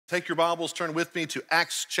Take your Bibles, turn with me to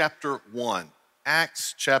Acts chapter 1.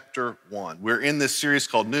 Acts chapter 1. We're in this series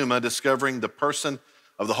called Pneuma, discovering the person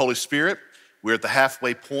of the Holy Spirit. We're at the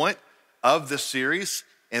halfway point of this series,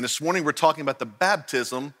 and this morning we're talking about the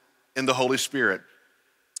baptism in the Holy Spirit.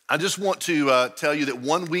 I just want to tell you that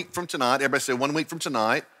 1 week from tonight, everybody say 1 week from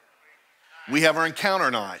tonight, we have our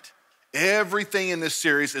encounter night. Everything in this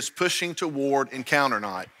series is pushing toward encounter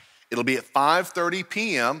night. It'll be at 5:30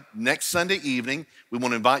 p.m. next Sunday evening. We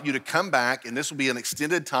want to invite you to come back, and this will be an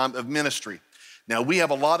extended time of ministry. Now, we have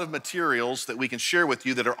a lot of materials that we can share with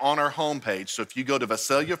you that are on our homepage. So if you go to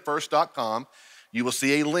vaseliafirst.com, you will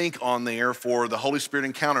see a link on there for the Holy Spirit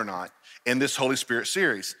Encounter Night and this Holy Spirit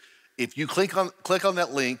series. If you click on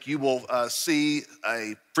that link, you will see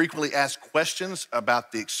a frequently asked questions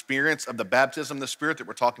about the experience of the baptism of the Spirit that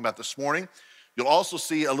we're talking about this morning. You'll also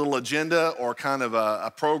see a little agenda or kind of a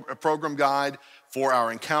program guide for our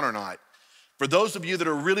encounter night. For those of you that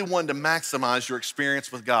are really wanting to maximize your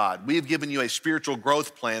experience with God, we have given you a spiritual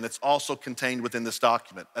growth plan that's also contained within this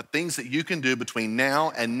document, things that you can do between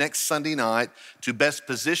now and next Sunday night to best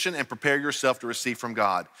position and prepare yourself to receive from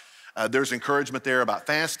God. There's encouragement there about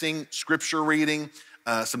fasting, scripture reading,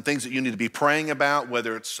 some things that you need to be praying about,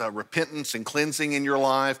 whether it's repentance and cleansing in your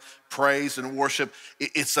life, praise and worship.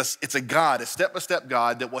 It's a guide, a step-by-step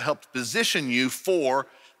guide that will help position you for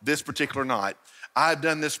this particular night. I've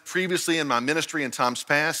done this previously in my ministry in times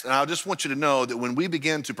past, and I just want you to know that when we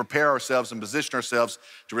begin to prepare ourselves and position ourselves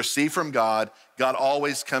to receive from God, God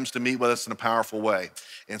always comes to meet with us in a powerful way.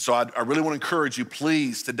 And so I really want to encourage you,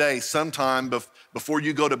 please, today, sometime before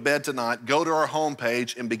you go to bed tonight, go to our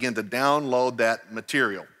homepage and begin to download that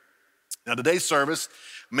material. Now, today's service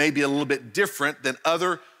may be a little bit different than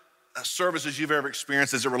other services you've ever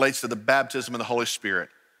experienced as it relates to the baptism of the Holy Spirit.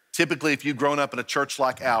 Typically, if you've grown up in a church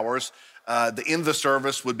like ours, the end of the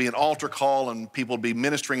service would be an altar call and people would be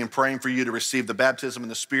ministering and praying for you to receive the baptism in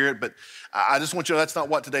the Spirit. But I just want you to know that's not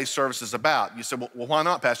what today's service is about. You said, well, why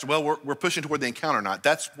not, Pastor? Well, we're pushing toward the encounter night.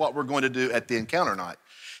 That's what we're going to do at the encounter night.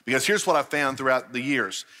 Because here's what I've found throughout the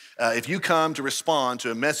years. If you come to respond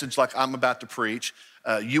to a message like I'm about to preach,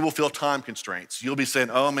 you will feel time constraints. You'll be saying,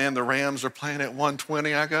 oh man, the Rams are playing at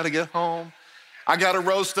 1:20. I got to get home. I got a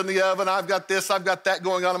roast in the oven. I've got this, I've got that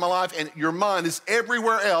going on in my life. And your mind is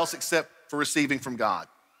everywhere else except for receiving from God.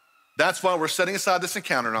 That's why we're setting aside this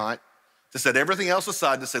encounter night to set everything else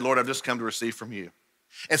aside to say, Lord, I've just come to receive from you.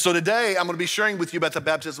 And so today I'm going to be sharing with you about the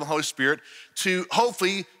baptism of the Holy Spirit to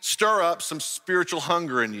hopefully stir up some spiritual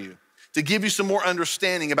hunger in you, to give you some more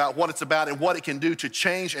understanding about what it's about and what it can do to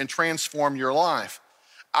change and transform your life.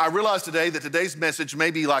 I realize today that today's message may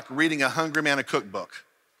be like reading a Hungry Man a cookbook.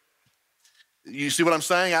 You see what I'm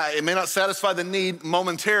saying? It may not satisfy the need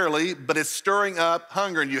momentarily, but it's stirring up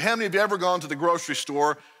hunger in you. How many of you ever gone to the grocery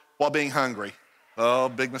store while being hungry? Oh,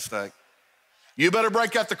 big mistake. You better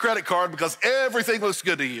break out the credit card because everything looks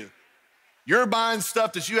good to you. You're buying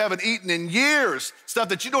stuff that you haven't eaten in years, stuff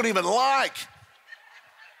that you don't even like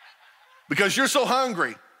because you're so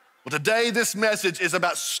hungry. Well, today this message is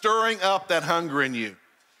about stirring up that hunger in you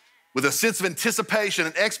with a sense of anticipation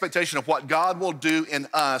and expectation of what God will do in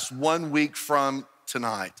us 1 week from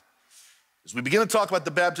tonight. As we begin to talk about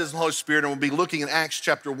the baptism of the Holy Spirit, and we'll be looking in Acts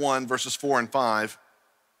chapter 1, verses 4 and 5,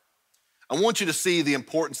 I want you to see the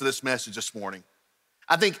importance of this message this morning.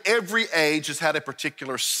 I think every age has had a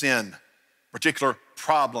particular sin, particular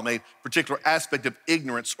problem, a particular aspect of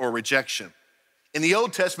ignorance or rejection. In the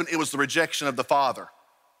Old Testament, it was the rejection of the Father.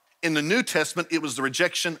 In the New Testament, it was the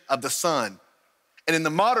rejection of the Son. And in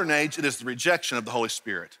the modern age, it is the rejection of the Holy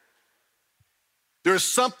Spirit. There is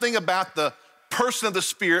something about the person of the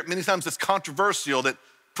Spirit, many times it's controversial, that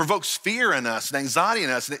provokes fear in us and anxiety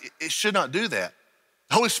in us, and it should not do that.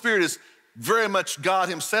 The Holy Spirit is very much God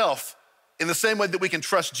himself. In the same way that we can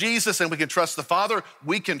trust Jesus and we can trust the Father,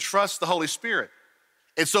 we can trust the Holy Spirit.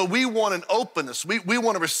 And so we want an openness. We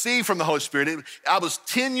want to receive from the Holy Spirit. I was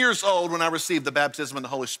 10 years old when I received the baptism of the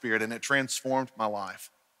Holy Spirit, and it transformed my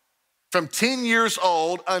life. From 10 years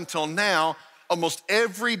old until now, almost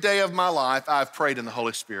every day of my life, I've prayed in the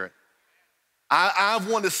Holy Spirit. I've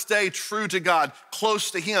wanted to stay true to God,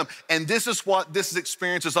 close to him. And this is what this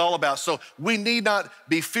experience is all about. So we need not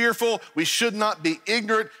be fearful. We should not be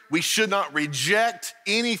ignorant. We should not reject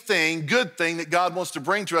anything, good thing that God wants to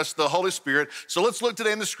bring to us, the Holy Spirit. So let's look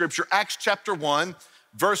today in the scripture, Acts chapter 1,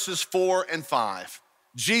 verses 4 and 5.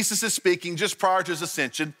 Jesus is speaking just prior to his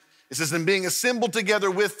ascension. It says, and being assembled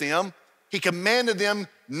together with them, he commanded them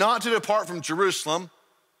not to depart from Jerusalem,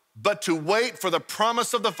 but to wait for the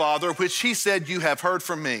promise of the Father, which he said, you have heard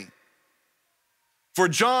from me. For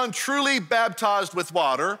John truly baptized with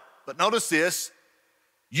water, but notice this,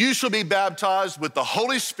 You shall be baptized with the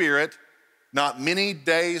Holy Spirit not many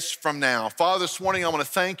days from now. Father, this morning I want to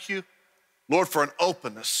thank you, Lord, for an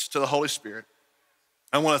openness to the Holy Spirit.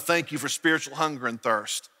 I want to thank you for spiritual hunger and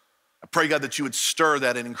thirst. I pray, God, that you would stir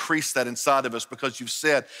that and increase that inside of us, because you've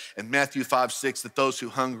said in Matthew 5:6 that those who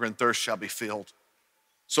hunger and thirst shall be filled.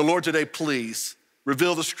 So Lord, today, please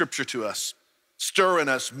reveal the scripture to us. Stir in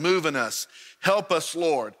us, move in us. Help us,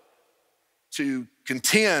 Lord, to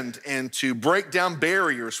contend and to break down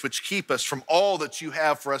barriers which keep us from all that you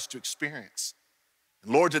have for us to experience.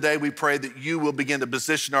 And Lord, today we pray that you will begin to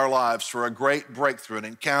position our lives for a great breakthrough, an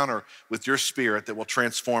encounter with your Spirit that will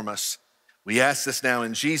transform us. We ask this now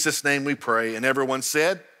in Jesus' name we pray. And everyone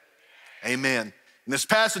said, amen. In this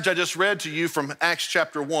passage I just read to you from Acts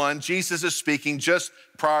chapter 1, Jesus is speaking just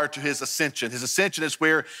prior to his ascension. His ascension is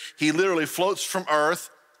where he literally floats from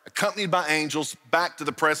earth, accompanied by angels, back to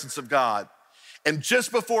the presence of God. And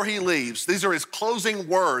just before he leaves, these are his closing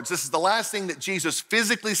words. This is the last thing that Jesus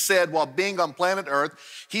physically said while being on planet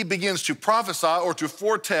Earth. He begins to prophesy or to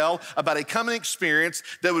foretell about a coming experience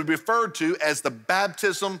that would be referred to as the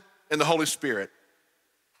baptism in the Holy Spirit.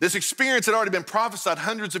 This experience had already been prophesied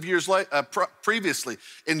hundreds of years previously.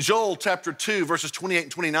 In Joel chapter 2, verses 28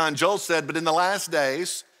 and 29, Joel said, "But in the last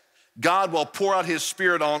days, God will pour out his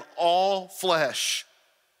Spirit on all flesh.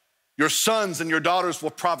 Your sons and your daughters will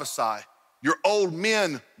prophesy. Your old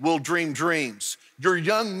men will dream dreams. Your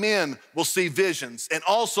young men will see visions. And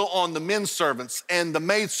also on the men servants and the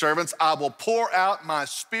maid servants, I will pour out my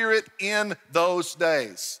Spirit in those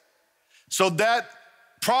days." So that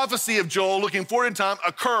prophecy of Joel, looking forward in time,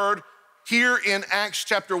 occurred here in Acts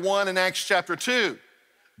chapter 1 and Acts chapter 2.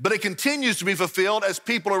 But it continues to be fulfilled as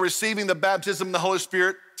people are receiving the baptism of the Holy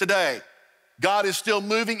Spirit today. God is still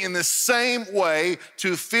moving in the same way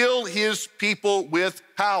to fill his people with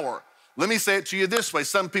power. Let me say it to you this way.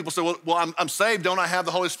 Some people say, well, I'm saved. Don't I have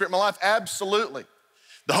the Holy Spirit in my life? Absolutely.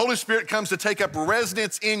 The Holy Spirit comes to take up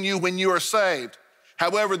residence in you when you are saved.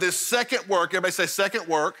 However, this second work, everybody say second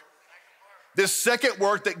work. This second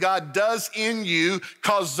work that God does in you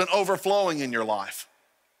causes an overflowing in your life.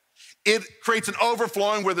 It creates an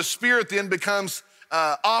overflowing where the Spirit then becomes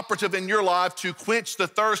operative in your life to quench the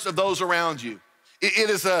thirst of those around you.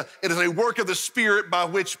 It is a work of the Spirit by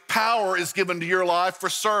which power is given to your life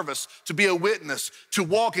for service, to be a witness, to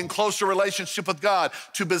walk in closer relationship with God,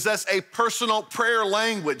 to possess a personal prayer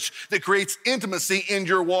language that creates intimacy in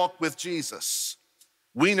your walk with Jesus.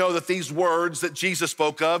 We know that these words that Jesus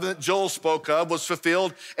spoke of and that Joel spoke of was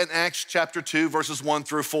fulfilled in Acts chapter 2, verses 1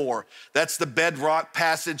 through 4. That's the bedrock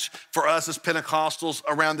passage for us as Pentecostals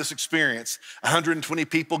around this experience. 120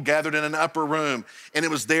 people gathered in an upper room, and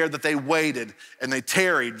it was there that they waited and they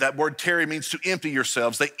tarried. That word tarry means to empty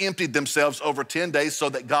yourselves. They emptied themselves over 10 days so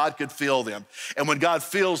that God could fill them. And when God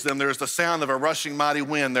fills them, there's the sound of a rushing mighty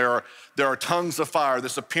wind. There are tongues of fire,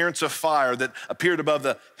 this appearance of fire that appeared above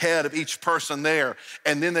the head of each person there.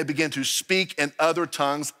 And then they began to speak in other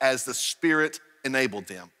tongues as the Spirit enabled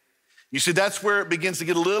them. You see, that's where it begins to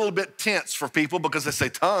get a little bit tense for people, because they say,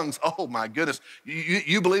 tongues, oh my goodness.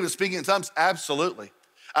 You believe in speaking in tongues? Absolutely.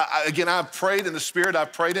 Again, I've prayed in the Spirit,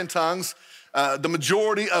 I've prayed in tongues the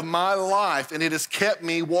majority of my life, and it has kept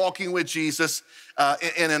me walking with Jesus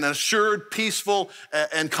in an assured, peaceful,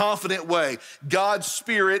 and confident way. God's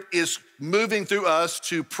Spirit is moving through us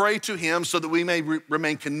to pray to him so that we may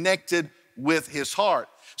remain connected with his heart.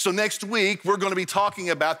 So next week, we're going to be talking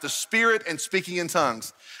about the Spirit and speaking in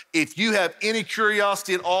tongues. If you have any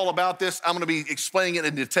curiosity at all about this, I'm going to be explaining it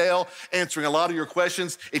in detail, answering a lot of your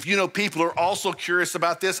questions. If you know people who are also curious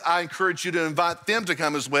about this, I encourage you to invite them to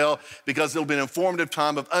come as well, because it'll be an informative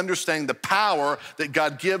time of understanding the power that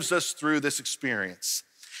God gives us through this experience.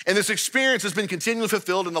 And this experience has been continually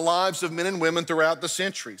fulfilled in the lives of men and women throughout the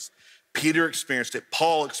centuries. Peter experienced it.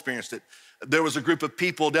 Paul experienced it. There was a group of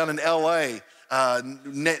people down in L.A.,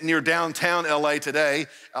 near downtown LA today,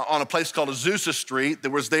 on a place called Azusa Street, that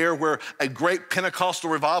was there where a great Pentecostal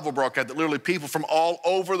revival broke out, that literally people from all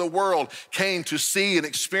over the world came to see and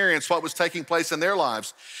experience what was taking place in their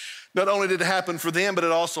lives. Not only did it happen for them, but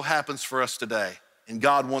it also happens for us today. And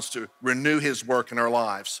God wants to renew his work in our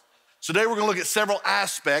lives. So today we're going to look at several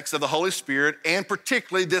aspects of the Holy Spirit, and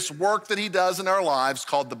particularly this work that he does in our lives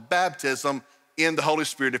called the baptism in the Holy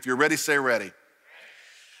Spirit. If you're ready, say ready.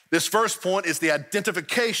 This first point is the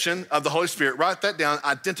identification of the Holy Spirit. Write that down,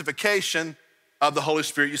 identification of the Holy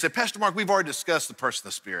Spirit. You say, Pastor Mark, we've already discussed the person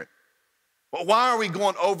of the Spirit. Well, why are we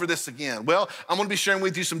going over this again? Well, I'm going to be sharing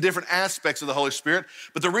with you some different aspects of the Holy Spirit,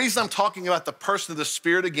 but the reason I'm talking about the person of the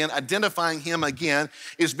Spirit again, identifying him again,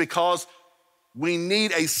 is because we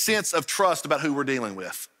need a sense of trust about who we're dealing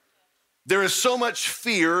with. There is so much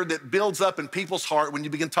fear that builds up in people's heart when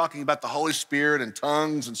you begin talking about the Holy Spirit and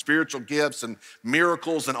tongues and spiritual gifts and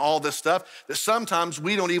miracles and all this stuff that sometimes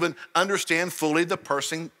we don't even understand fully the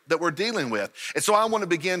person that we're dealing with. And so I want to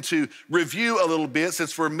begin to review a little bit,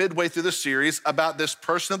 since we're midway through the series, about this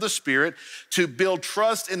person of the Spirit, to build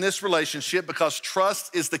trust in this relationship, because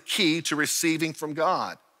trust is the key to receiving from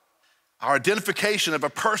God. Our identification of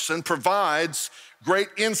a person provides great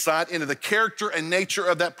insight into the character and nature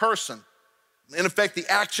of that person. In effect, the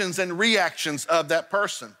actions and reactions of that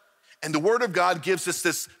person. And the Word of God gives us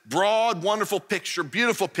this broad, wonderful picture,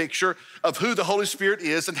 beautiful picture of who the Holy Spirit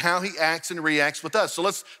is and how he acts and reacts with us. So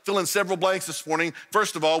let's fill in several blanks this morning.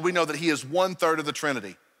 First of all, we know that he is 1/3 of the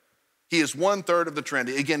Trinity. He is 1/3 of the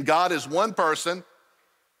Trinity. Again, God is one person,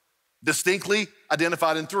 distinctly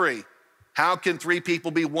identified in three. How can three people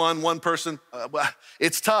be one person? Well,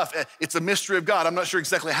 it's tough. It's a mystery of God. I'm not sure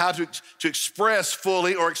exactly how to express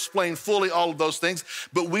fully or explain fully all of those things,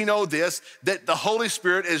 but we know this, that the Holy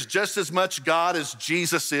Spirit is just as much God as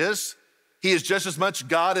Jesus is. He is just as much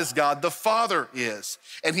God as God the Father is.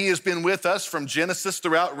 And he has been with us from Genesis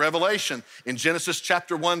throughout Revelation. In Genesis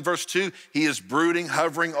chapter 1, verse 2, he is brooding,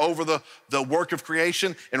 hovering over the work of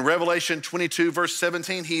creation. In Revelation 22, verse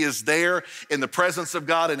 17, he is there in the presence of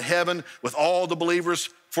God in heaven with all the believers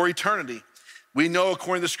for eternity. We know,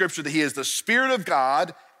 according to the scripture, that he is the Spirit of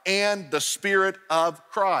God and the Spirit of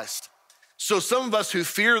Christ. So some of us who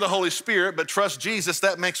fear the Holy Spirit but trust Jesus,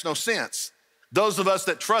 that makes no sense. Those of us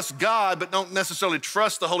that trust God but don't necessarily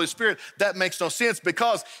trust the Holy Spirit, that makes no sense,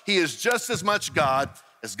 because he is just as much God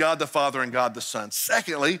as God the Father and God the Son.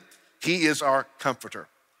 Secondly, he is our comforter.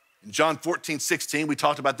 In John 14:16, we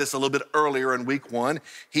talked about this a little bit earlier in week 1.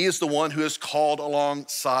 He is the one who is called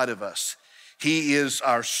alongside of us. He is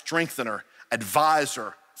our strengthener,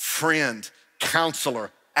 advisor, friend,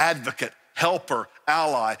 counselor, advocate, helper,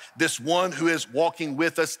 ally. This one who is walking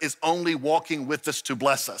with us is only walking with us to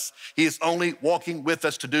bless us. He is only walking with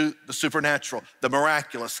us to do the supernatural, the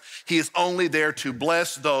miraculous. He is only there to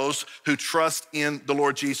bless those who trust in the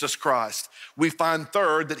Lord Jesus Christ. We find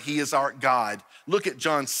third that he is our guide. Look at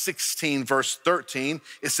John 16, verse 13.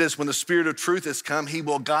 It says, when the Spirit of truth has come, he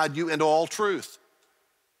will guide you into all truth.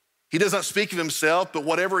 He does not speak of himself, but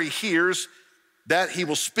whatever he hears, that he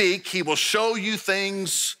will speak. He will show you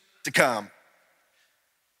things to come.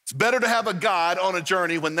 It's better to have a guide on a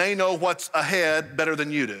journey when they know what's ahead better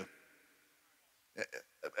than you do.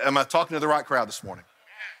 Am I talking to the right crowd this morning?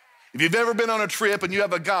 If you've ever been on a trip and you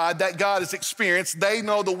have a guide, that guide is experienced. They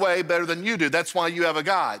know the way better than you do. That's why you have a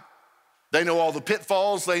guide. They know all the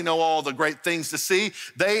pitfalls. They know all the great things to see.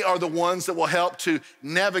 They are the ones that will help to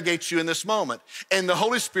navigate you in this moment. And the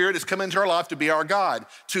Holy Spirit has come into our life to be our guide,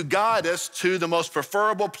 to guide us to the most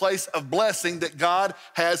preferable place of blessing that God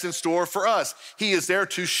has in store for us. He is there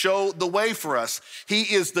to show the way for us. He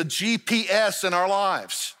is the GPS in our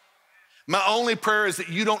lives. My only prayer is that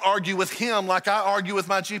you don't argue with him like I argue with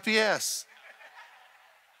my GPS.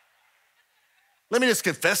 Let me just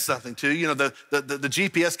confess something to you. The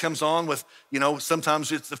GPS comes on with,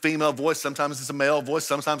 sometimes it's a female voice, sometimes it's a male voice,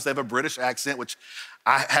 sometimes they have a British accent, which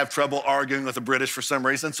I have trouble arguing with the British for some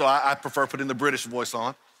reason, so I prefer putting the British voice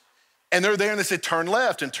on. And they're there and they say, turn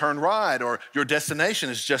left and turn right, or your destination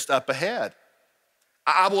is just up ahead.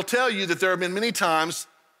 I will tell you that there have been many times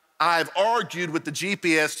I've argued with the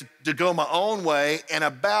GPS to go my own way, and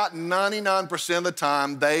about 99% of the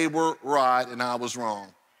time they were right and I was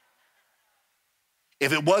wrong.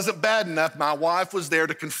 If it wasn't bad enough, my wife was there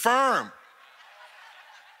to confirm.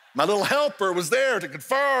 My little helper was there to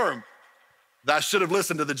confirm that I should have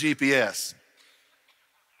listened to the GPS.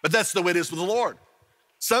 But that's the way it is with the Lord.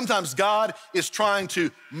 Sometimes God is trying to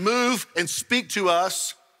move and speak to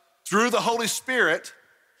us through the Holy Spirit,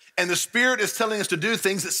 and the Spirit is telling us to do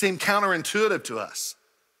things that seem counterintuitive to us.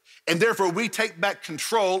 And therefore, we take back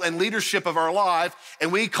control and leadership of our life,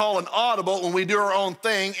 and we call an audible when we do our own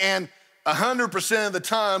thing, and 100% of the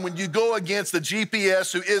time, when you go against the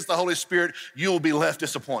GPS, who is the Holy Spirit, you will be left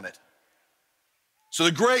disappointed. So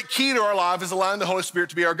the great key to our life is allowing the Holy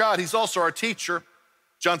Spirit to be our God. He's also our teacher.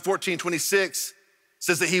 John 14:26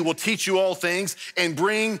 says that he will teach you all things and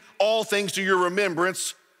bring all things to your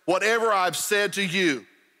remembrance, whatever I've said to you.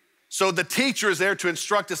 So the teacher is there to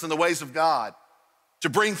instruct us in the ways of God, to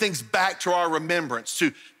bring things back to our remembrance,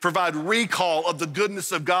 to provide recall of the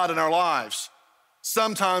goodness of God in our lives.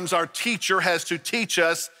 Sometimes our teacher has to teach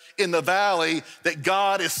us in the valley that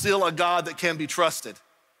God is still a God that can be trusted.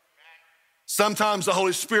 Sometimes the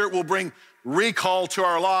Holy Spirit will bring recall to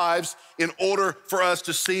our lives in order for us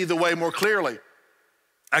to see the way more clearly.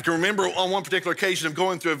 I can remember on one particular occasion of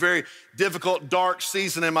going through a very difficult, dark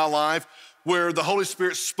season in my life where the Holy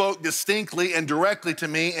Spirit spoke distinctly and directly to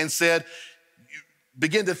me and said,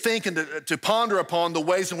 begin to think and to ponder upon the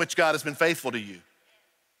ways in which God has been faithful to you.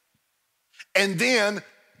 And then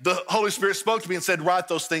the Holy Spirit spoke to me and said, write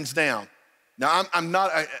those things down. Now, I'm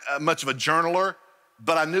not much of a journaler,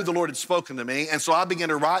 but I knew the Lord had spoken to me. And so I began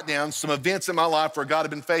to write down some events in my life where God had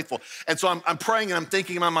been faithful. And so I'm praying and I'm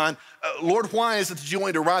thinking in my mind, Lord, why is it that you want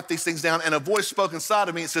me to write these things down? And a voice spoke inside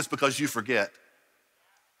of me. It says, because you forget.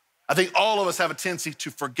 I think all of us have a tendency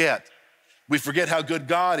to forget. We forget how good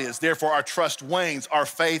God is. Therefore, our trust wanes. Our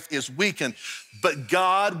faith is weakened. But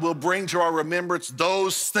God will bring to our remembrance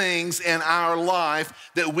those things in our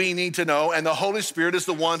life that we need to know. And the Holy Spirit is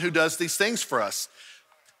the one who does these things for us.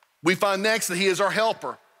 We find next that he is our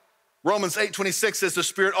helper. Romans 8:26 says the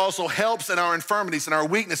Spirit also helps in our infirmities and our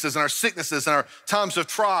weaknesses and our sicknesses and our times of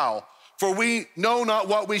trial. For we know not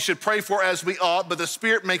what we should pray for as we ought, but the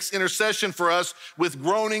Spirit makes intercession for us with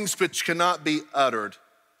groanings which cannot be uttered.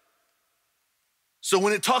 So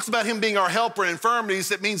when it talks about him being our helper in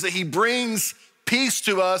infirmities, it means that he brings peace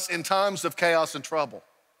to us in times of chaos and trouble.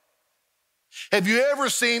 Have you ever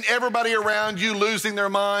seen everybody around you losing their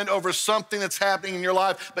mind over something that's happening in your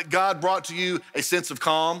life, but God brought to you a sense of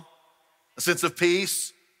calm, a sense of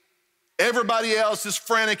peace? Everybody else is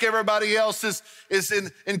frantic. Everybody else is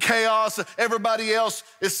in chaos. Everybody else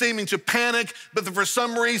is seeming to panic, but for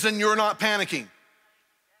some reason you're not panicking.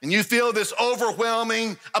 And you feel this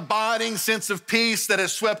overwhelming, abiding sense of peace that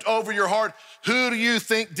has swept over your heart. Who do you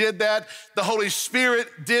think did that? The Holy Spirit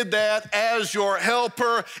did that as your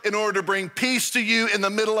helper in order to bring peace to you in the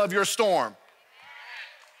middle of your storm.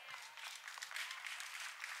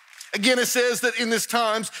 Again, it says that in these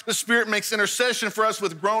times, the Spirit makes intercession for us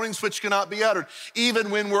with groanings which cannot be uttered. Even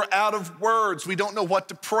when we're out of words, we don't know what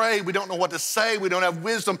to pray, we don't know what to say, we don't have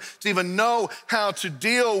wisdom to even know how to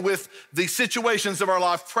deal with the situations of our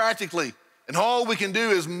life practically. And all we can do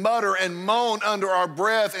is mutter and moan under our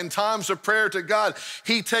breath in times of prayer to God.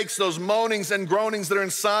 He takes those moanings and groanings that are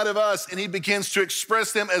inside of us and he begins to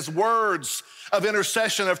express them as words of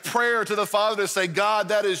intercession, of prayer to the Father to say, God,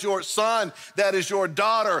 that is your son, that is your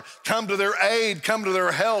daughter. Come to their aid, come to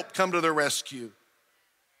their help, come to their rescue.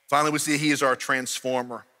 Finally, we see he is our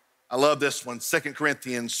transformer. I love this one, 2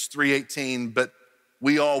 Corinthians 3:18, but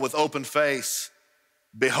we all with open face,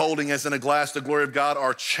 beholding as in a glass the glory of God,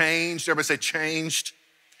 are changed, everybody say changed,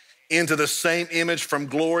 into the same image from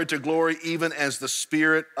glory to glory, even as the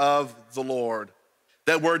Spirit of the Lord.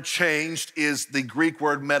 That word changed is the Greek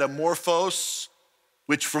word metamorphos,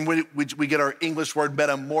 from which we get our English word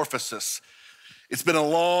metamorphosis. It's been a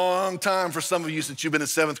long time for some of you since you've been in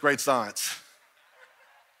 7th grade science.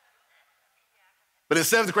 But in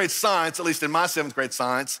 7th grade science, at least in my 7th grade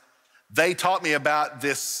science, they taught me about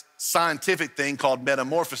this scientific thing called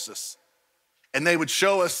metamorphosis. And they would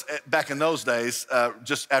show us back in those days,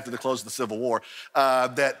 just after the close of the Civil War,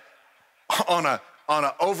 that on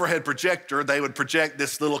an overhead projector, they would project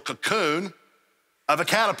this little cocoon of a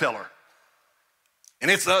caterpillar. And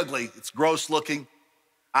it's ugly, it's gross looking.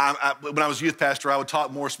 When I was youth pastor, I would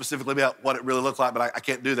talk more specifically about what it really looked like, but I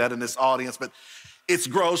can't do that in this audience. But it's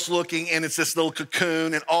gross looking and it's this little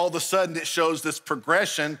cocoon, and all of a sudden it shows this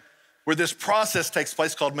progression where this process takes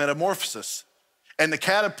place called metamorphosis. And the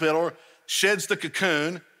caterpillar sheds the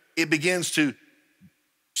cocoon, it begins to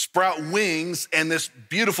sprout wings, and this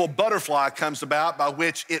beautiful butterfly comes about by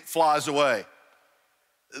which it flies away.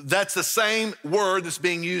 That's the same word that's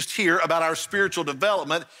being used here about our spiritual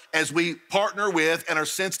development as we partner with and are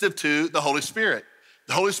sensitive to the Holy Spirit.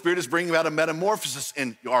 The Holy Spirit is bringing about a metamorphosis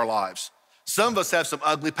in our lives. Some of us have some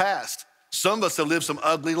ugly past. Some of us have lived some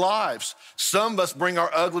ugly lives. Some of us bring our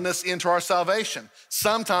ugliness into our salvation.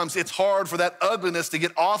 Sometimes it's hard for that ugliness to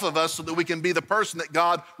get off of us so that we can be the person that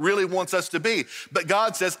God really wants us to be. But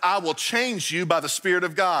God says, I will change you by the Spirit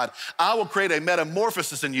of God. I will create a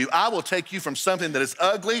metamorphosis in you. I will take you from something that is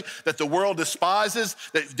ugly, that the world despises,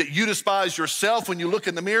 that you despise yourself when you look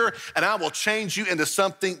in the mirror, and I will change you into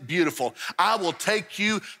something beautiful. I will take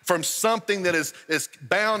you from something that is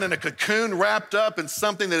bound in a cocoon, wrapped up in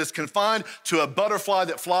something that is confined, to a butterfly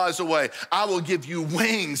that flies away. I will give you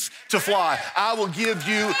wings to fly. I will give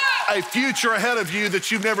you a future ahead of you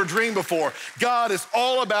that you've never dreamed before. God is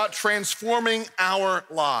all about transforming our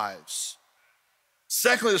lives.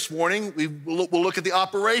 Secondly, this morning, we'll look at the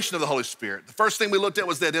operation of the Holy Spirit. The first thing we looked at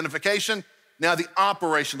was the identification. Now the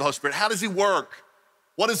operation of the Holy Spirit. How does he work?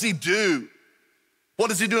 What does he do? What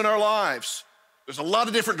does he do in our lives? There's a lot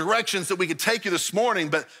of different directions that we could take you this morning,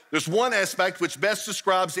 but there's one aspect which best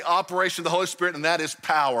describes the operation of the Holy Spirit, and that is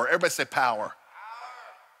power. Everybody say power.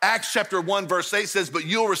 Acts chapter 1, verse 8 says, but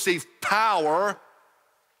you'll receive power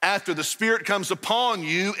after the Spirit comes upon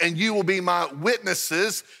you, and you will be my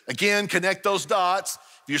witnesses. Again, connect those dots.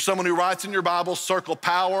 If you're someone who writes in your Bible, circle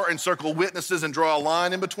power and circle witnesses and draw a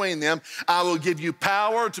line in between them. I will give you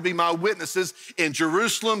power to be my witnesses in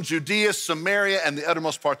Jerusalem, Judea, Samaria, and the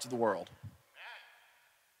uttermost parts of the world.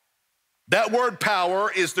 That word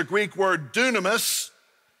power is the Greek word dunamis,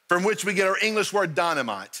 from which we get our English word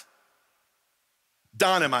dynamite.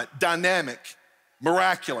 Dynamite, dynamic,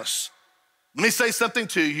 miraculous. Let me say something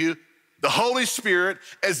to you. The Holy Spirit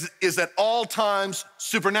is at all times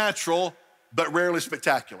supernatural, but rarely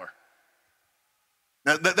spectacular.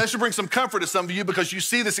 Now, that should bring some comfort to some of you, because you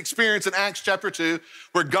see this experience in Acts chapter 2,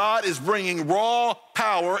 where God is bringing raw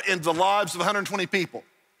power into the lives of 120 people.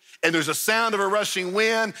 And there's a sound of a rushing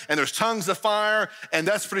wind, and there's tongues of fire, and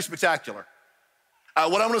that's pretty spectacular.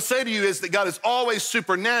 What I'm gonna say to you is that God is always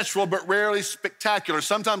supernatural, but rarely spectacular.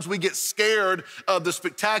 Sometimes we get scared of the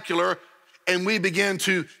spectacular, and we begin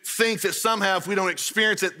to think that somehow if we don't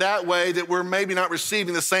experience it that way, that we're maybe not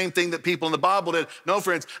receiving the same thing that people in the Bible did. No,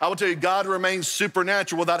 friends, I will tell you, God remains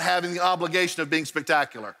supernatural without having the obligation of being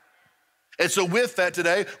spectacular. And so with that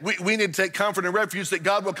today, we need to take comfort and refuge that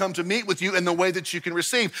God will come to meet with you in the way that you can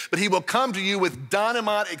receive, but he will come to you with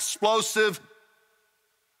dynamite, explosive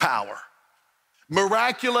power,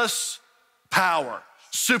 miraculous power,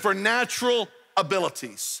 supernatural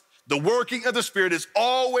abilities. The working of the Spirit is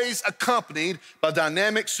always accompanied by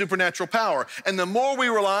dynamic supernatural power. And the more we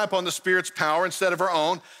rely upon the Spirit's power instead of our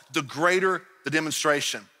own, the greater the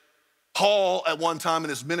demonstration. Paul, at one time in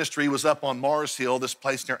his ministry, was up on Mars Hill, this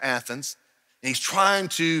place near Athens, and he's trying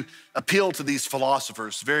to appeal to these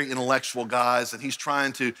philosophers, very intellectual guys, and he's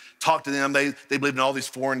trying to talk to them. They believed in all these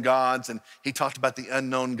foreign gods, and he talked about the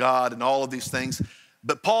unknown God and all of these things.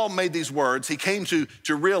 But Paul made these words. He came to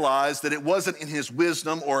realize that it wasn't in his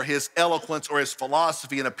wisdom or his eloquence or his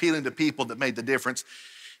philosophy in appealing to people that made the difference.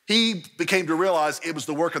 He became to realize it was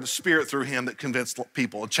the work of the Spirit through him that convinced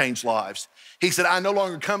people and changed lives. He said, I no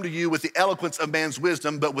longer come to you with the eloquence of man's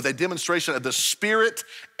wisdom, but with a demonstration of the Spirit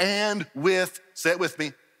and with, say it with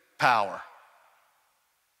me, power.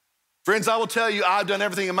 Friends, I will tell you, I've done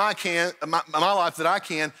everything in my life that I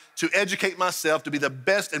can to educate myself to be the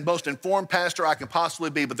best and most informed pastor I can possibly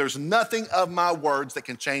be, but there's nothing of my words that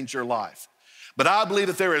can change your life. But I believe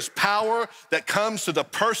that there is power that comes to the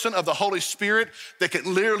person of the Holy Spirit that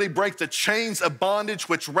can literally break the chains of bondage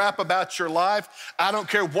which wrap about your life. I don't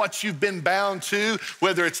care what you've been bound to,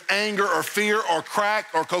 whether it's anger or fear or crack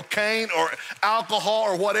or cocaine or alcohol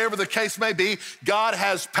or whatever the case may be. God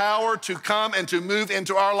has power to come and to move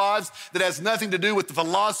into our lives that has nothing to do with the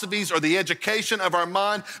philosophies or the education of our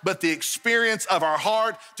mind, but the experience of our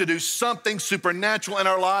heart to do something supernatural in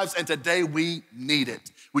our lives, and today we need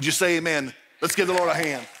it. Would you say amen? Let's give the Lord a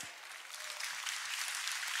hand.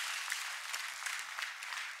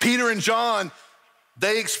 Peter and John,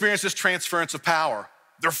 they experienced this transference of power.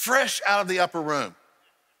 They're fresh out of the upper room.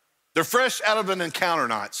 They're fresh out of an encounter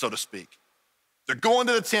night, so to speak. They're going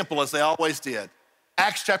to the temple as they always did.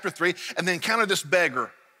 Acts chapter 3, and they encounter this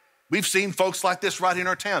beggar. We've seen folks like this right in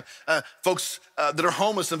our town. Folks that are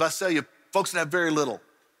homeless in Visalia, folks that have very little.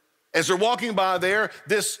 As they're walking by there,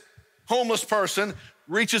 this homeless person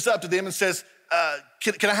reaches up to them and says,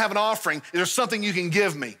 can I have an offering? Is there something you can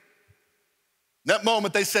give me? In that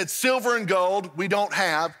moment, they said, silver and gold we don't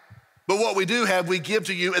have, but what we do have, we give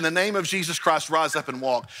to you in the name of Jesus Christ. Rise up and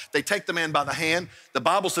walk. They take the man by the hand. The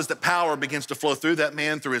Bible says that power begins to flow through that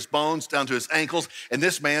man, through his bones, down to his ankles, and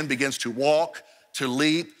this man begins to walk, to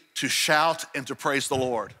leap, to shout, and to praise the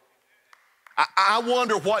Lord. I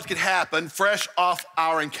wonder what could happen fresh off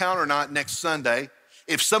our encounter night next Sunday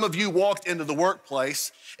if some of you walked into the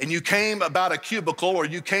workplace and you came about a cubicle, or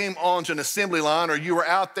you came onto an assembly line, or you were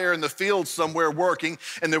out there in the field somewhere working,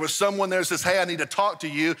 and there was someone there that says, hey, I need to talk to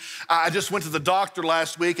you. I just went to the doctor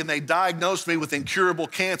last week and they diagnosed me with incurable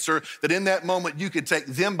cancer, that in that moment you could take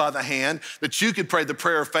them by the hand, that you could pray the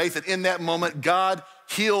prayer of faith, and in that moment God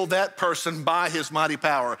heal that person by his mighty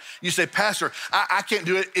power. You say, Pastor, I can't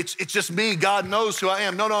do it. It's just me. God knows who I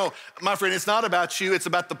am. No, my friend, it's not about you. It's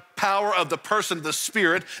about the power of the person of the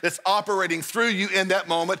Spirit that's operating through you in that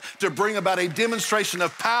moment to bring about a demonstration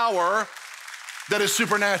of power that is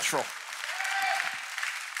supernatural.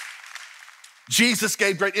 Jesus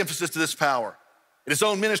gave great emphasis to this power. In his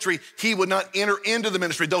own ministry, he would not enter into the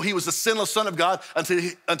ministry, though he was the sinless Son of God,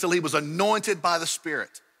 until he was anointed by the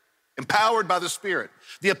Spirit. Empowered by the Spirit.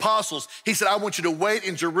 The apostles, he said, I want you to wait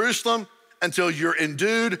in Jerusalem until you're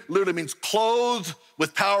endued, literally means clothed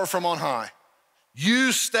with power from on high.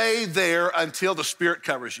 You stay there until the Spirit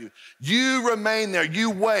covers you. You remain there,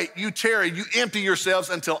 you wait, you tarry, you empty yourselves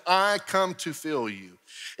until I come to fill you.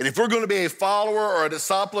 And if we're going to be a follower or a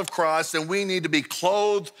disciple of Christ, then we need to be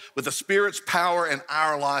clothed with the Spirit's power in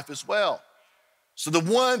our life as well. So the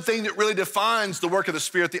one thing that really defines the work of the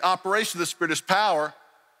Spirit, the operation of the Spirit, is power.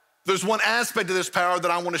 There's one aspect of this power that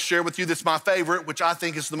I want to share with you that's my favorite, which I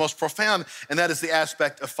think is the most profound, and that is the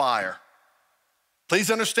aspect of fire. Please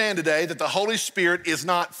understand today that the Holy Spirit is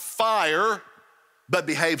not fire, but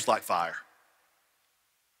behaves like fire.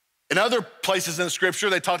 In other places in Scripture,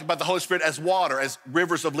 they talked about the Holy Spirit as water, as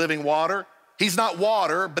rivers of living water. He's not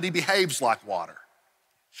water, but he behaves like water.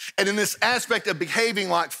 And in this aspect of behaving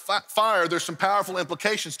like fire, there's some powerful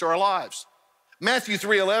implications to our lives. Matthew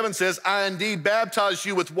 3:11 says, I indeed baptize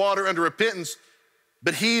you with water unto repentance,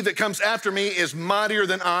 but he that comes after me is mightier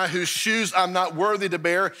than I, whose shoes I'm not worthy to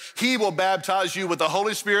bear. He will baptize you with the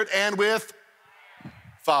Holy Spirit and with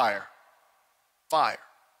fire. Fire.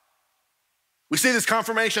 We see this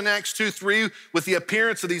confirmation in Acts 2:3 with the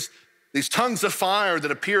appearance of these tongues of fire that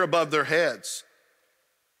appear above their heads.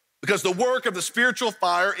 Because the work of the spiritual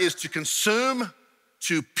fire is to consume,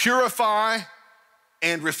 to purify,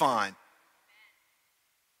 and refine.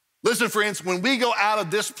 Listen, friends, when we go out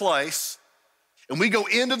of this place and we go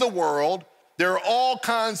into the world, there are all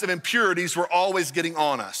kinds of impurities we're always getting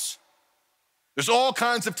on us. There's all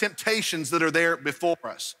kinds of temptations that are there before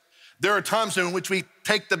us. There are times in which we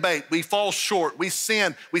take the bait, we fall short, we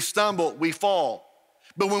sin, we stumble, we fall.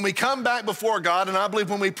 But when we come back before God, and I believe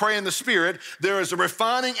when we pray in the Spirit, there is a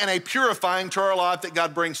refining and a purifying to our life that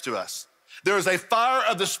God brings to us. There is a fire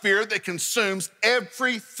of the Spirit that consumes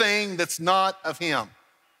everything that's not of him.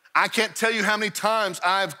 I can't tell you how many times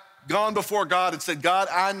I've gone before God and said, God,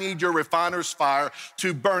 I need your refiner's fire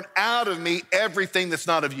to burn out of me everything that's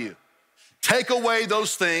not of you. Take away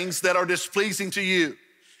those things that are displeasing to you.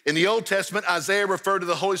 In the Old Testament, Isaiah referred to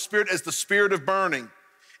the Holy Spirit as the Spirit of burning.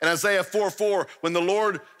 In Isaiah 4:4, when the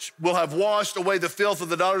Lord will have washed away the filth of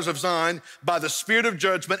the daughters of Zion by the Spirit of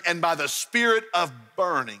judgment and by the Spirit of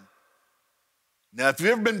burning. Now, if you've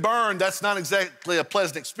ever been burned, that's not exactly a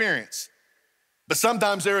pleasant experience. But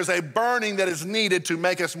sometimes there is a burning that is needed to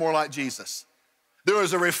make us more like Jesus. There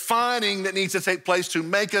is a refining that needs to take place to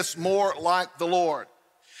make us more like the Lord.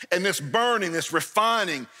 And this burning, this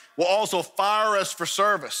refining will also fire us for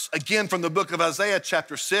service. Again, from the book of Isaiah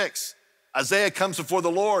chapter 6, Isaiah comes before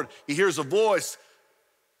the Lord. He hears a voice.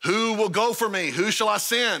 Who will go for me? Who shall I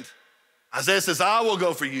send? Isaiah says, I will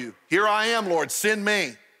go for you. Here I am, Lord, send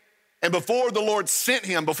me. And before the Lord sent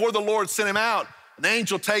him out, an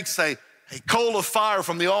angel takes a coal of fire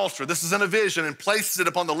from the altar. This is in a vision, and places it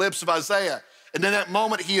upon the lips of Isaiah. And in that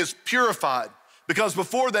moment, he is purified. Because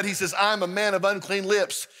before that, he says, I'm a man of unclean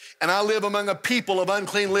lips, and I live among a people of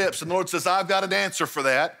unclean lips. And the Lord says, I've got an answer for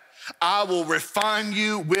that. I will refine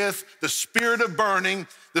you with the spirit of burning,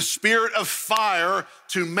 the spirit of fire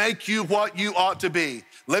to make you what you ought to be.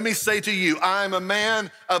 Let me say to you, I am a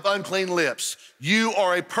man of unclean lips. You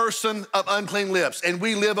are a person of unclean lips, and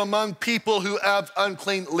we live among people who have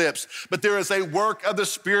unclean lips. But there is a work of the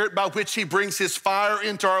Spirit by which he brings his fire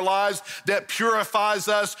into our lives that purifies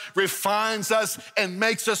us, refines us, and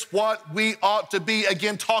makes us what we ought to be.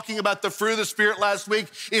 Again, talking about the fruit of the Spirit last week,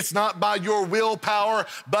 it's not by your willpower,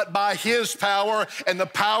 but by his power, and the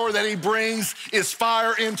power that he brings is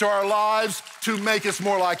fire into our lives to make us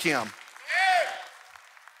more like him.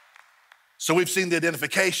 So we've seen the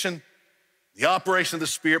identification, the operation of the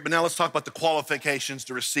Spirit, but now let's talk about the qualifications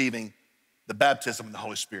to receiving the baptism of the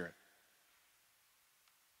Holy Spirit.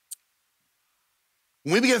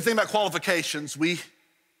 When we begin to think about qualifications, we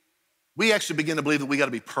actually begin to believe that we got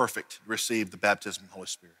to be perfect to receive the baptism of the Holy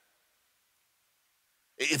Spirit.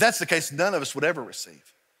 If that's the case, none of us would ever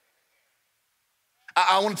receive.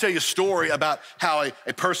 I want to tell you a story about how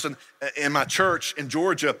a person in my church in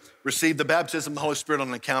Georgia received the baptism of the Holy Spirit on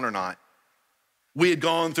an encounter night. We had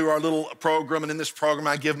gone through our little program, and in this program,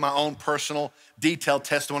 I give my own personal, detailed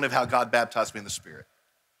testimony of how God baptized me in the Spirit.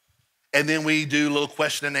 And then we do little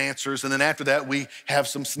question and answers, and then after that, we have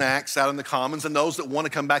some snacks out in the commons, and those that want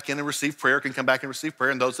to come back in and receive prayer can come back and receive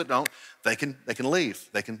prayer, and those that don't, they can leave.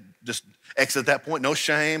 They can just exit at that point. No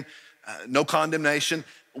shame, no condemnation.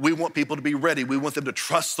 We want people to be ready. We want them to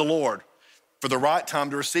trust the Lord for the right time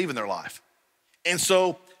to receive in their life. And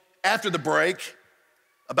so after the break,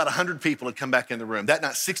 about 100 people had come back in the room. That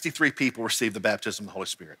night, 63 people received the baptism of the Holy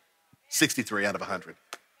Spirit. 63 out of 100.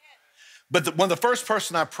 But one of the first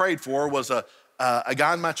person I prayed for was a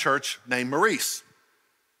guy in my church named Maurice.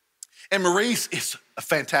 And Maurice is a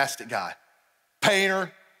fantastic guy.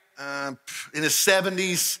 Painter, in his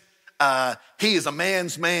 70s. He is a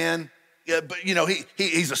man's man. Yeah, but you know,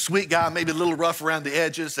 he's a sweet guy, maybe a little rough around the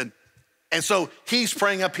edges. And And so he's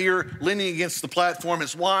praying up here, leaning against the platform.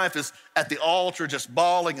 His wife is at the altar just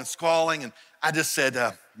bawling and squalling. And I just said,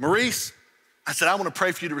 Maurice, I said, I want to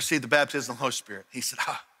pray for you to receive the baptism of the Holy Spirit. He said,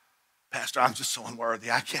 Pastor, I'm just so unworthy.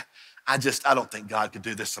 I don't think God could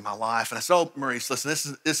do this in my life. And I said, oh, Maurice, listen,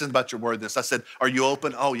 this isn't about your worthiness. I said, are you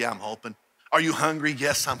open? Oh, yeah, I'm open. Are you hungry?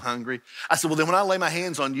 Yes, I'm hungry. I said, well, then when I lay my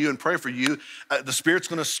hands on you and pray for you, the Spirit's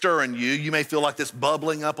gonna stir in you. You may feel like this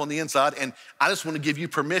bubbling up on the inside, and I just wanna give you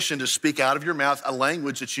permission to speak out of your mouth a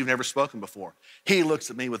language that you've never spoken before. He looks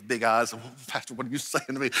at me with big eyes. Well, Pastor, what are you saying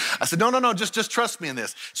to me? I said, no, just trust me in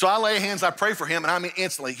this. So I lay hands, I pray for him, and I mean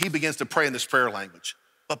instantly, he begins to pray in this prayer language.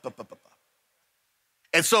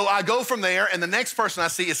 And so I go from there, and the next person I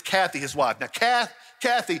see is Kathy, his wife. Now,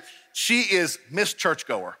 Kathy, she is Miss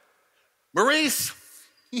Churchgoer. Maurice,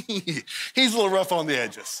 he's a little rough on the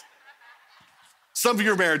edges. Some of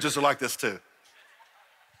your marriages are like this too.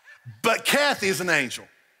 But Kathy is an angel.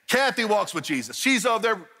 Kathy walks with Jesus. She's over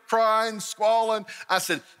there crying, squalling. I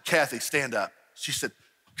said, Kathy, stand up. She said,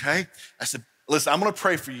 okay. I said, listen, I'm gonna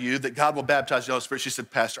pray for you that God will baptize you in the Holy Spirit. She said,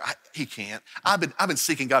 Pastor, he can't. I've been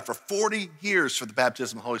seeking God for 40 years for the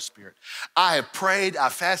baptism of the Holy Spirit. I have prayed, I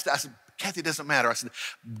fasted. I said, Kathy, it doesn't matter. I said,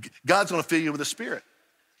 God's gonna fill you with the Spirit.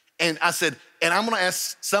 And I said, and I'm gonna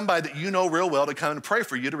ask somebody that you know real well to come and pray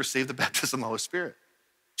for you to receive the baptism of the Holy Spirit.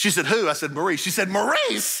 She said, who? I said, Maurice. She said,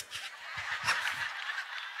 Maurice?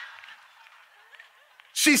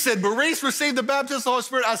 She said, Maurice received the baptism of the Holy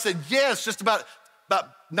Spirit? I said, yes, just about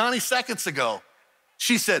 90 seconds ago.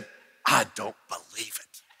 She said, I don't believe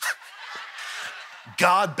it.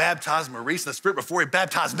 God baptized Maurice in the Spirit before he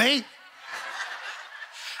baptized me?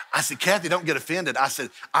 I said, Kathy, don't get offended. I said,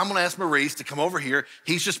 I'm gonna ask Maurice to come over here.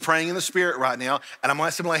 He's just praying in the Spirit right now, and I'm gonna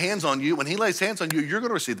ask him to lay hands on you. When he lays hands on you, you're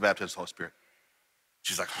gonna receive the baptism of the Holy Spirit.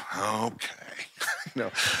 She's like,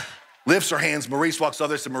 okay. Lifts her hands. Maurice walks over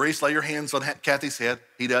there and said, Maurice, lay your hands on Kathy's head.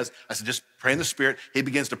 He does. I said, just pray in the Spirit. He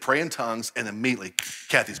begins to pray in tongues, and immediately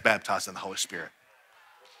Kathy's baptized in the Holy Spirit.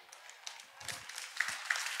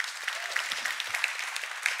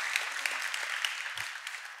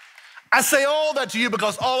 I say all that to you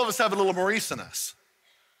because all of us have a little Maurice in us.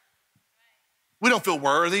 We don't feel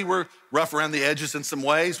worthy. We're rough around the edges in some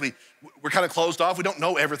ways. We're kind of closed off. We don't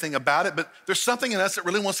know everything about it, but there's something in us that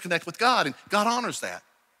really wants to connect with God, and God honors that.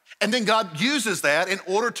 And then God uses that in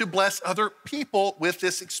order to bless other people with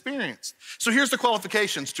this experience. So here's the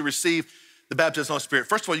qualifications to receive the baptism of the Holy Spirit.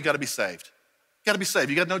 First of all, you gotta be saved. You gotta be saved,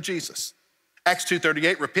 you gotta know Jesus. Acts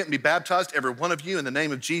 2:38, repent and be baptized, every one of you, in the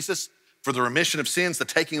name of Jesus, for the remission of sins, the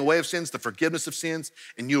taking away of sins, the forgiveness of sins,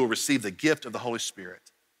 and you will receive the gift of the Holy Spirit.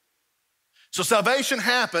 So salvation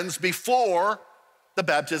happens before the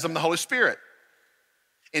baptism of the Holy Spirit.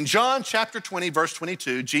 In John chapter 20, verse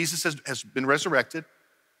 22, Jesus has been resurrected.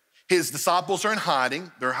 His disciples are in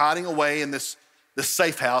hiding. They're hiding away in this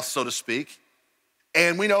safe house, so to speak.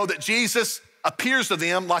 And we know that Jesus appears to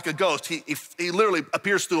them like a ghost. He literally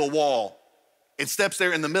appears through a wall and steps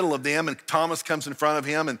there in the middle of them, and Thomas comes in front of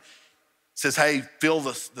him and says, hey, feel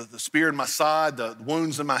the spear in my side, the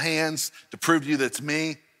wounds in my hands to prove to you that it's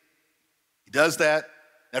me. He does that.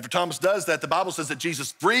 After Thomas does that, the Bible says that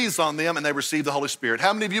Jesus breathes on them and they receive the Holy Spirit.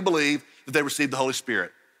 How many of you believe that they received the Holy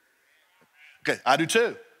Spirit? Okay, I do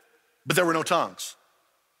too, but there were no tongues.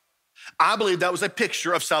 I believe that was a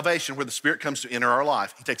picture of salvation where the Spirit comes to enter our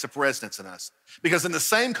life. He takes up residence in us. Because in the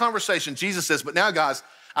same conversation, Jesus says, but now guys,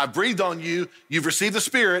 I've breathed on you, you've received the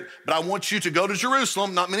Spirit, but I want you to go to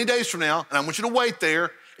Jerusalem, not many days from now, and I want you to wait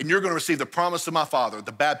there, and you're gonna receive the promise of my Father,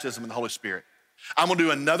 the baptism of the Holy Spirit. I'm gonna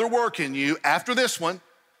do another work in you after this one.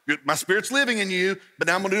 My Spirit's living in you, but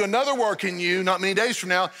now I'm gonna do another work in you not many days from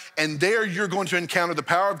now, and there you're going to encounter the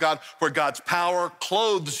power of God, where God's power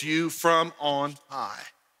clothes you from on high.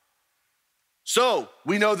 So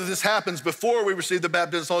we know that this happens before we receive the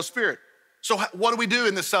baptism of the Holy Spirit. So what do we do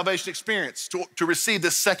in this salvation experience to receive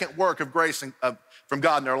this second work of grace from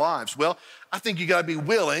God in our lives? Well, I think you gotta be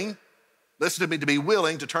willing, listen to me, to be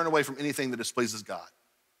willing to turn away from anything that displeases God.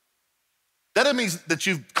 That doesn't mean that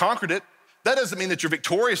you've conquered it. That doesn't mean that you're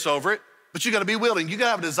victorious over it, but you gotta be willing. You gotta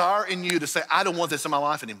have a desire in you to say, I don't want this in my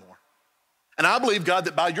life anymore. And I believe, God,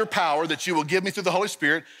 that by your power that you will give me through the Holy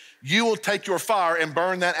Spirit, you will take your fire and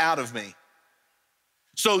burn that out of me.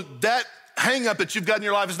 So that hang up that you've got in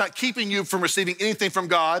your life is not keeping you from receiving anything from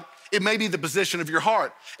God. It may be the position of your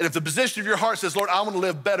heart. And if the position of your heart says, Lord, I want to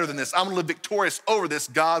live better than this, I want to live victorious over this,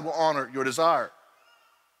 God will honor your desire.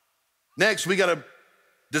 Next, we got to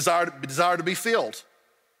desire to be filled.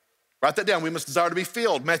 Write that down. We must desire to be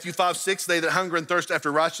filled. Matthew 5:6, they that hunger and thirst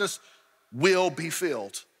after righteousness will be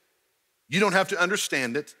filled. You don't have to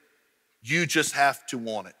understand it. You just have to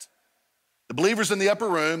want it. The believers in the upper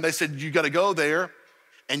room, they said, you got to go there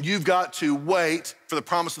and you've got to wait for the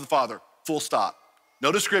promise of the Father, full stop.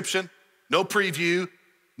 No description, no preview,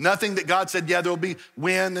 nothing that God said, yeah, there'll be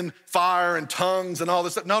wind and fire and tongues and all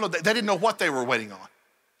this stuff. No, they didn't know what they were waiting on.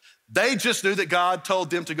 They just knew that God told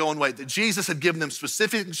them to go and wait, that Jesus had given them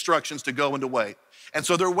specific instructions to go and to wait. And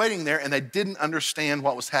so they're waiting there and they didn't understand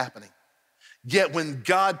what was happening. Yet when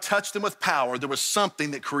God touched them with power, there was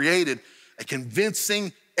something that created a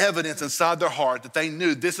convincing evidence inside their heart that they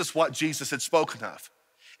knew this is what Jesus had spoken of.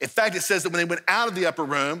 In fact, it says that when they went out of the upper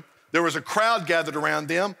room, there was a crowd gathered around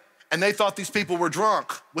them and they thought these people were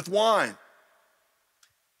drunk with wine.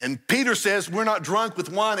 And Peter says, we're not drunk with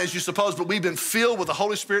wine as you suppose, but we've been filled with the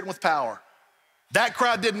Holy Spirit and with power. That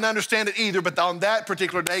crowd didn't understand it either, but on that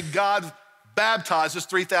particular day, God baptizes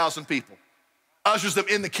 3,000 people, ushers them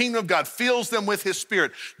in the kingdom of God, fills them with his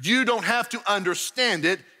Spirit. You don't have to understand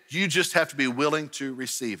it. You just have to be willing to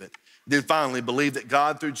receive it. Then finally, believe that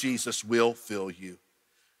God through Jesus will fill you.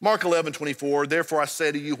 Mark 11:24, therefore I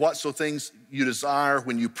say to you, whatso things you desire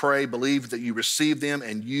when you pray, believe that you receive them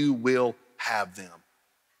and you will have them.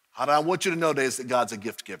 What I want you to know today is that God's a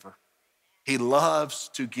gift giver. He loves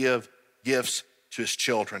to give gifts to his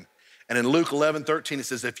children. And in Luke 11:13, it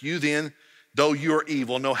says, if you then, though you are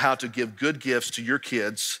evil, know how to give good gifts to your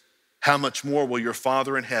kids, how much more will your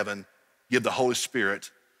Father in heaven give the Holy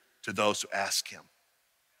Spirit to those who ask him.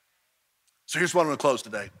 So here's what I'm gonna close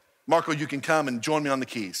today. Marco, you can come and join me on the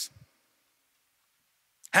keys.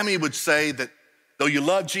 How many would say that though you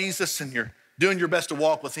love Jesus and you're doing your best to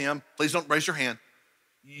walk with him, please don't raise your hand,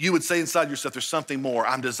 you would say inside yourself, there's something more.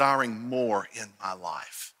 I'm desiring more in my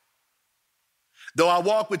life. Though I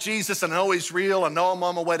walk with Jesus and I know he's real, I know I'm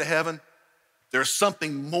on my way to heaven, there's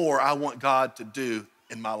something more I want God to do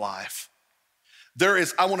in my life.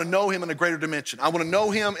 I want to know him in a greater dimension. I want to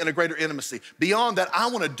know him in a greater intimacy. Beyond that, I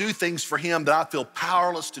want to do things for him that I feel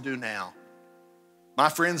powerless to do now. My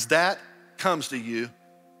friends, that comes to you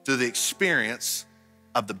through the experience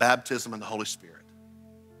of the baptism in the Holy Spirit,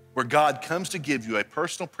 where God comes to give you a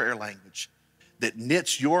personal prayer language that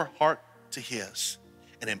knits your heart to his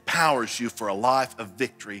and empowers you for a life of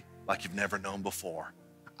victory like you've never known before.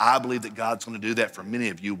 I believe that God's going to do that for many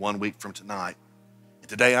of you 1 week from tonight. And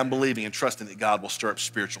today I'm believing and trusting that God will stir up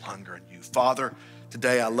spiritual hunger in you. Father,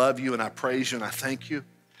 today I love you and I praise you and I thank you,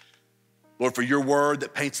 Lord, for your word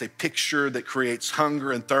that paints a picture that creates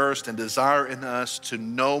hunger and thirst and desire in us to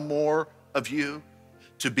know more of you,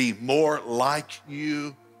 to be more like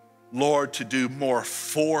you, Lord, to do more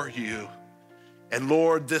for you. And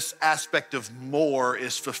Lord, this aspect of more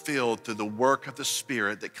is fulfilled through the work of the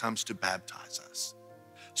Spirit that comes to baptize us.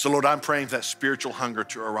 So Lord, I'm praying for that spiritual hunger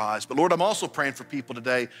to arise. But Lord, I'm also praying for people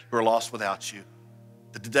today who are lost without you.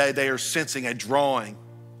 That today they are sensing a drawing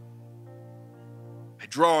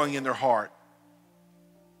in their heart.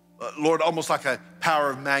 Lord, almost like a power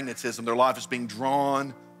of magnetism. Their life is being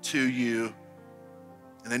drawn to you.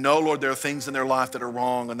 And they know, Lord, there are things in their life that are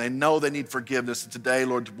wrong and they know they need forgiveness. And today,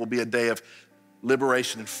 Lord, will be a day of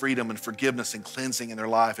liberation and freedom and forgiveness and cleansing in their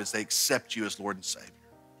life as they accept you as Lord and Savior.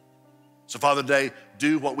 So Father, today,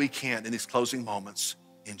 do what we can in these closing moments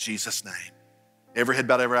in Jesus' name. Every head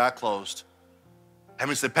bowed, every eye closed.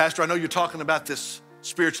 Having said, Pastor, I know you're talking about this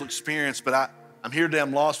spiritual experience, but I'm here today,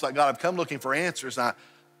 I'm lost without God. I've come looking for answers. I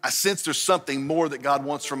sense there's something more that God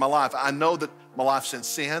wants from my life. I know that my life's in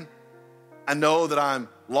sin. I know that I'm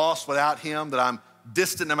lost without him, that I'm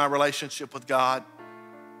distant in my relationship with God.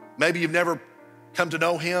 Maybe you've never come to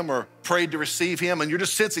know him or prayed to receive him, and you're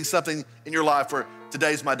just sensing something in your life where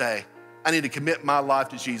today's my day. I need to commit my life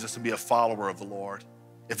to Jesus and be a follower of the Lord.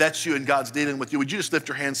 If that's you and God's dealing with you, would you just lift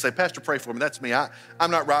your hand and say, Pastor, pray for me. That's me.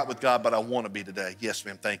 I'm not right with God, but I want to be today. Yes,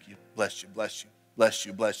 ma'am. Thank you. Bless you. Bless you. Bless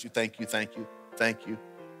you. Bless you. Thank you. Thank you. Thank you.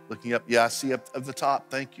 Looking up. Yeah, I see up at the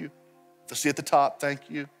top. Thank you. I see at the top. Thank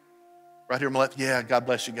you. Right here on my left. Yeah, God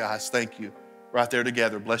bless you guys. Thank you. Right there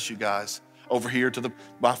together. Bless you guys. Over here to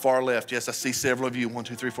my far left. Yes, I see several of you. 1,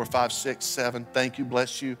 2, 3, 4, 5, 6, 7. Thank you.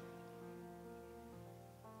 Bless you.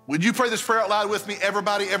 Would you pray this prayer out loud with me?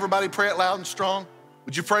 Everybody pray it loud and strong.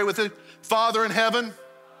 Would you pray with it? Father in heaven,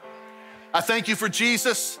 I thank you for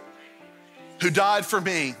Jesus who died for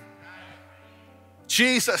me.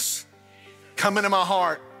 Jesus, come into my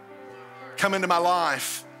heart. Come into my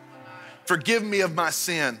life. Forgive me of my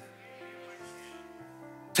sin.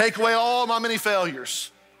 Take away all my many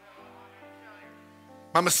failures,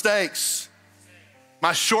 my mistakes,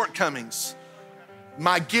 my shortcomings,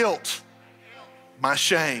 my guilt, my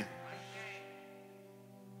shame.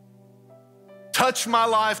 Touch my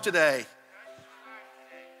life today.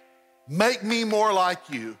 Make me more like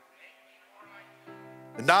you.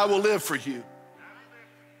 And I will live for you.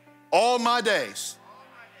 all my days.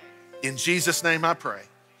 In Jesus' name I pray.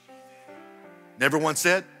 And everyone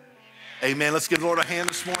said, amen. Let's give the Lord a hand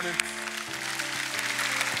this morning.